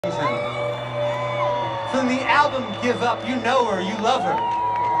when the album Give Up, you know her, you love her.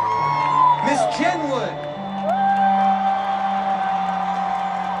 Miss Jenwood.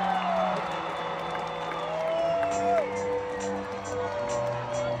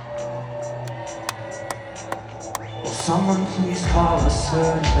 Someone please call a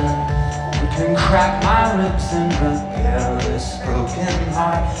surgeon who can crack my ribs and repair this broken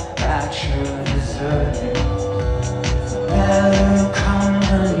heart that you're deserting. Better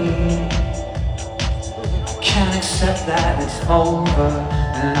company. Can't accept that it's over,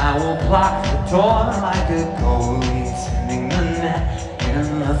 and I will block the door like a goalie tending the net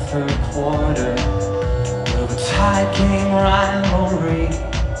in the third quarter of a tied game rivalry.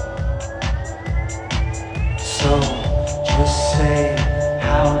 So just say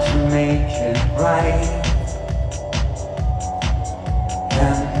how to make it right,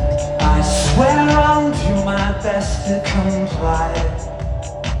 and I swear I'll do my best to comply.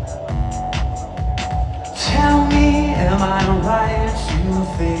 Tell me, am I right to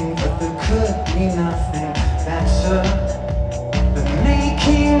think that there could be nothing better than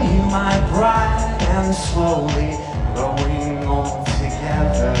making you my bride and slowly growing old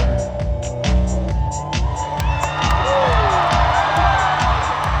together?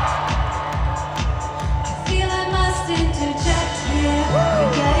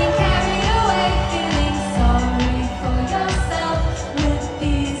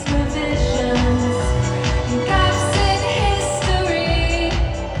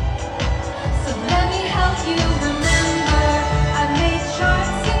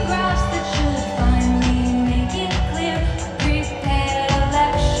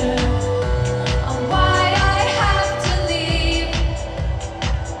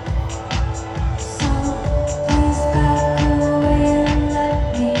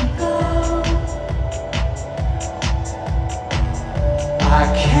 I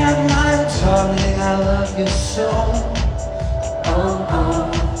can't mind, darling, I love you so. Oh,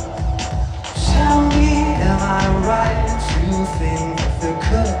 oh. Tell me, am I right to think that there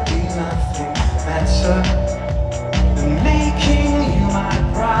could be nothing better than making you my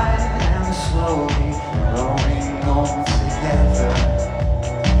bride and slowly growing old together?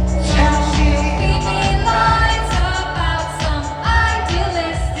 Tell me, lines about some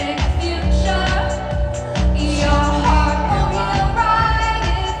idealistic future. Your heart won't heal right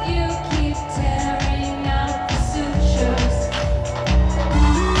if you keep tearing out the sutures.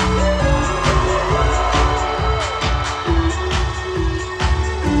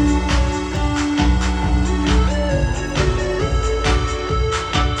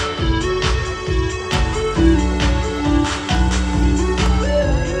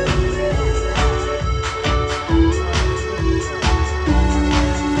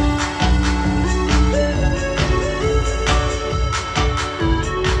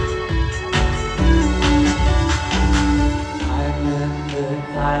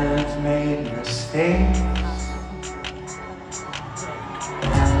 I've made mistakes,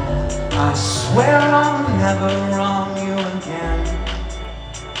 and I swear I'm never wrong